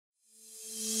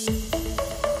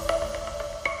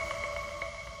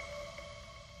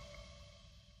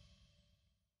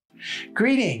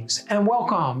Greetings and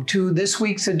welcome to this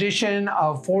week's edition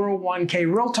of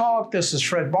 401k Real Talk. This is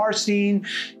Fred Barstein,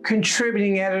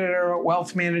 contributing editor at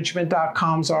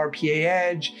wealthmanagement.com's RPA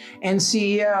Edge and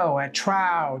CEO at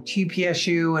Trow,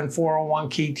 TPSU, and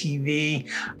 401k TV.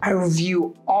 I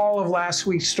review all of last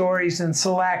week's stories and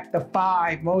select the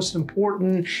 5 most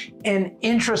important and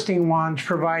interesting ones,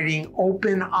 providing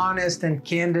open, honest, and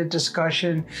candid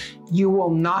discussion you will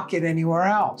not get anywhere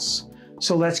else.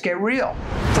 So let's get real.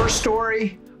 First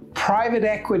story, private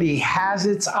equity has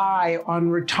its eye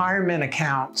on retirement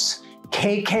accounts.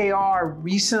 KKR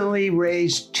recently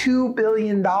raised $2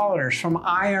 billion from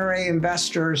IRA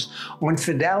investors on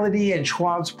Fidelity and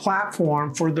Schwab's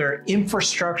platform for their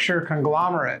infrastructure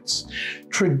conglomerates.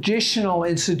 Traditional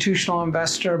institutional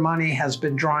investor money has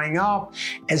been drying up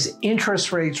as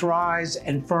interest rates rise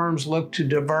and firms look to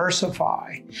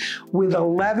diversify. With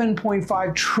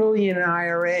 $11.5 trillion in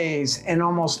IRAs and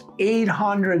almost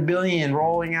 $800 billion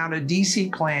rolling out of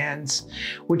DC plans,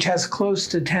 which has close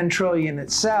to $10 trillion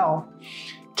itself,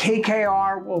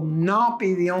 KKR will not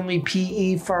be the only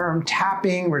PE firm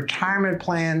tapping retirement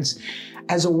plans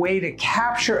as a way to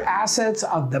capture assets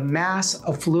of the mass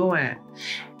affluent.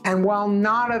 And while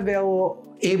not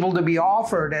able to be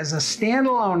offered as a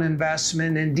standalone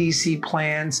investment in DC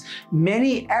plans,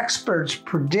 many experts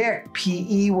predict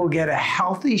PE will get a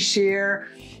healthy share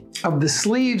of the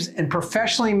sleeves in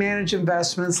professionally managed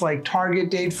investments like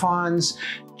target date funds,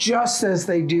 just as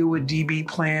they do with DB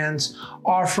plans,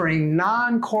 offering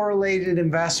non-correlated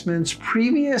investments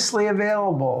previously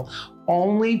available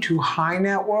only to high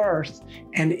net worth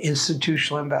and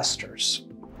institutional investors.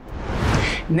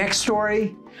 Next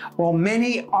story. While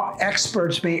many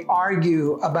experts may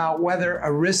argue about whether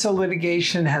ERISA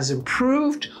litigation has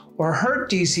improved or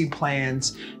hurt DC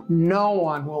plans, no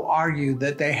one will argue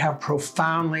that they have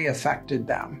profoundly affected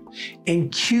them.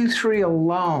 In Q3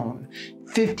 alone,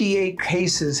 58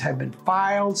 cases have been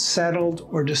filed, settled,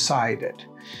 or decided.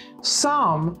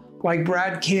 Some, like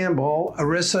Brad Campbell,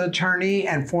 ERISA attorney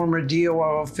and former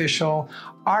DOL official,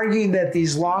 argue that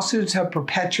these lawsuits have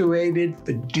perpetuated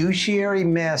fiduciary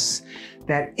myths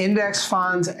that index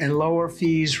funds and lower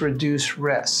fees reduce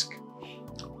risk.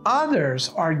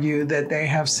 Others argue that they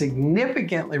have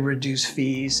significantly reduced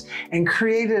fees and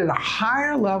created a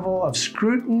higher level of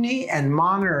scrutiny and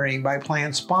monitoring by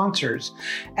plan sponsors,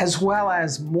 as well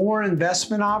as more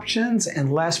investment options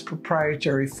and less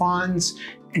proprietary funds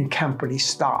and company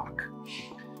stock.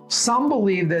 Some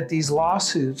believe that these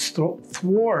lawsuits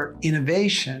thwart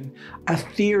innovation, a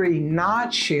theory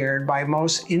not shared by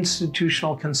most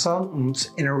institutional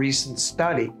consultants in a recent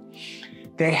study.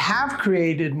 They have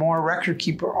created more record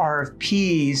keeper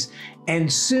RFPs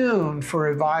and soon for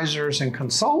advisors and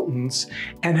consultants,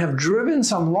 and have driven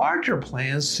some larger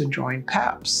plans to join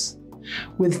PEPs.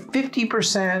 With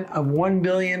 50% of 1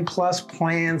 billion plus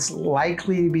plans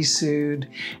likely to be sued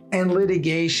and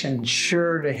litigation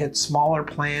sure to hit smaller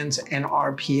plans and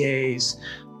RPAs,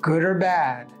 good or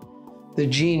bad, the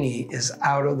genie is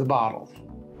out of the bottle.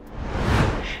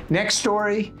 Next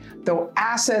story, though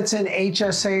assets in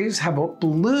HSAs have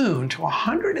ballooned to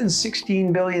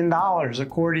 $116 billion,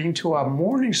 according to a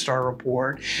Morningstar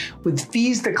report, with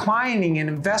fees declining and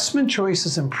investment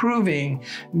choices improving,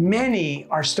 many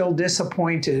are still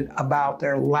disappointed about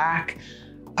their lack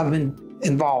of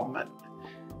involvement.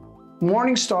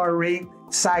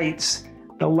 Morningstar cites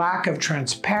the lack of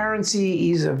transparency,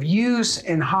 ease of use,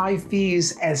 and high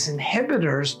fees as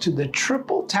inhibitors to the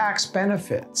triple tax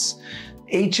benefits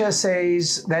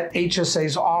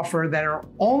HSAs offer that are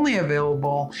only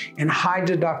available in high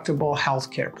deductible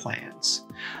healthcare plans.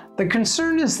 The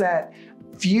concern is that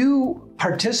few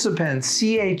participants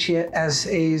see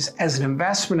HSAs as an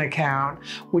investment account,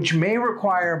 which may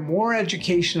require more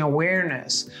education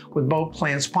awareness with both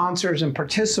plan sponsors and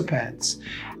participants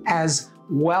as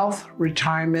wealth,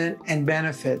 retirement, and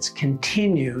benefits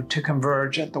continue to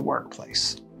converge at the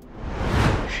workplace.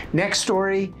 Next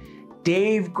story.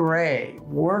 Dave Gray,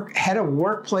 head of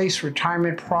workplace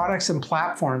retirement products and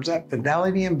platforms at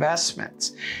Fidelity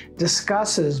Investments,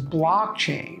 discusses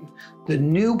blockchain, the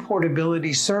new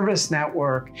portability service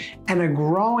network, and a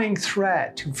growing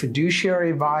threat to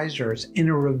fiduciary advisors in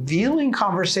a revealing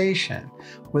conversation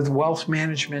with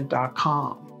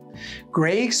wealthmanagement.com.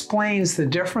 Gray explains the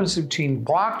difference between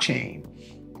blockchain,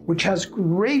 which has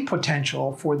great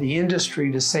potential for the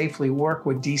industry to safely work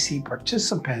with DC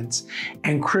participants,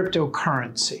 and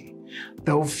cryptocurrency.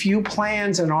 Though few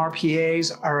plans and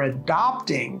RPAs are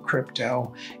adopting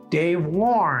crypto, Dave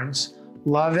warns,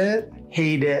 love it,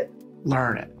 hate it,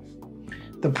 learn it.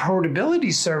 The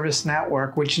Portability Service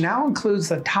Network, which now includes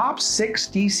the top 6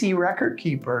 DC record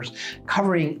keepers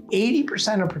covering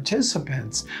 80% of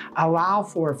participants, allow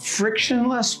for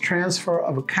frictionless transfer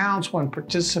of accounts when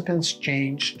participants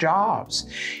change jobs.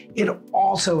 It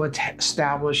also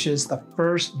establishes the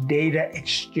first data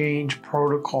exchange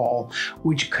protocol,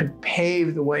 which could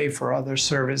pave the way for other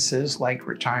services like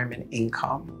retirement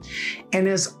income. And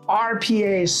as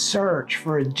RPAs search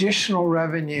for additional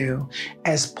revenue,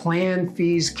 as plan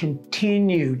fees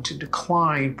continue to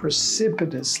decline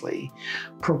precipitously,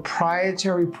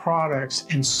 proprietary products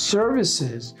and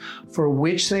services for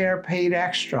which they are paid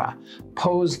extra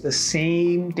pose the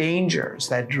same dangers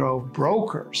that drove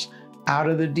brokers out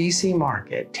of the DC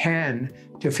market 10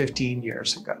 to 15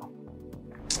 years ago.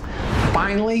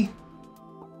 Finally,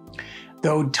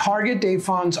 though target date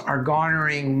funds are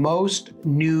garnering most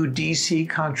new DC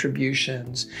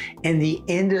contributions and the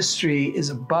industry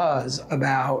is abuzz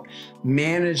about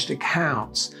managed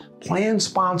accounts, plan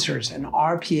sponsors and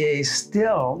RPAs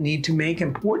still need to make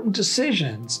important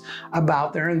decisions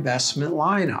about their investment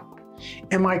lineup.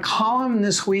 In my column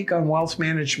this week on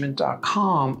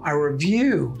wealthmanagement.com, I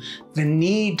review the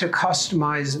need to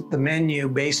customize the menu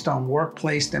based on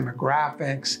workplace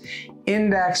demographics,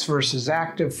 index versus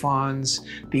active funds,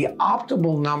 the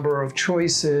optimal number of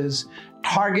choices,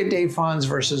 target date funds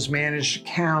versus managed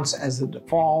accounts as the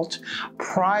default,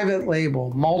 private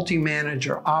label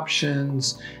multi-manager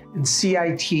options, and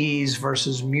CITs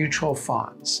versus mutual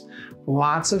funds.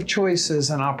 Lots of choices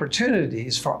and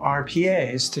opportunities for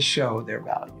RPAs to show their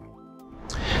value.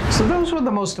 So those were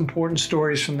the most important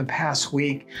stories from the past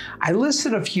week. I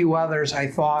listed a few others I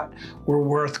thought were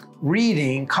worth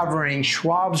reading, covering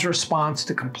Schwab's response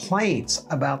to complaints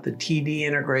about the TD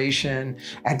integration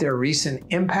at their recent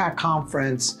Impact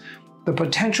conference, the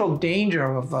potential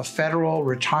danger of a federal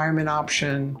retirement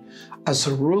option, a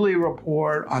Cerulli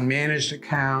report on managed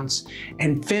accounts,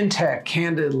 and FinTech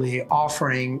candidly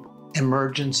offering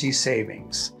emergency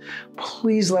savings.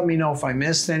 Please let me know if I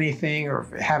missed anything or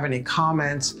if you have any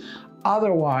comments.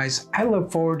 Otherwise, I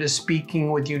look forward to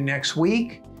speaking with you next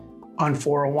week on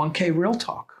 401k Real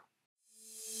Talk.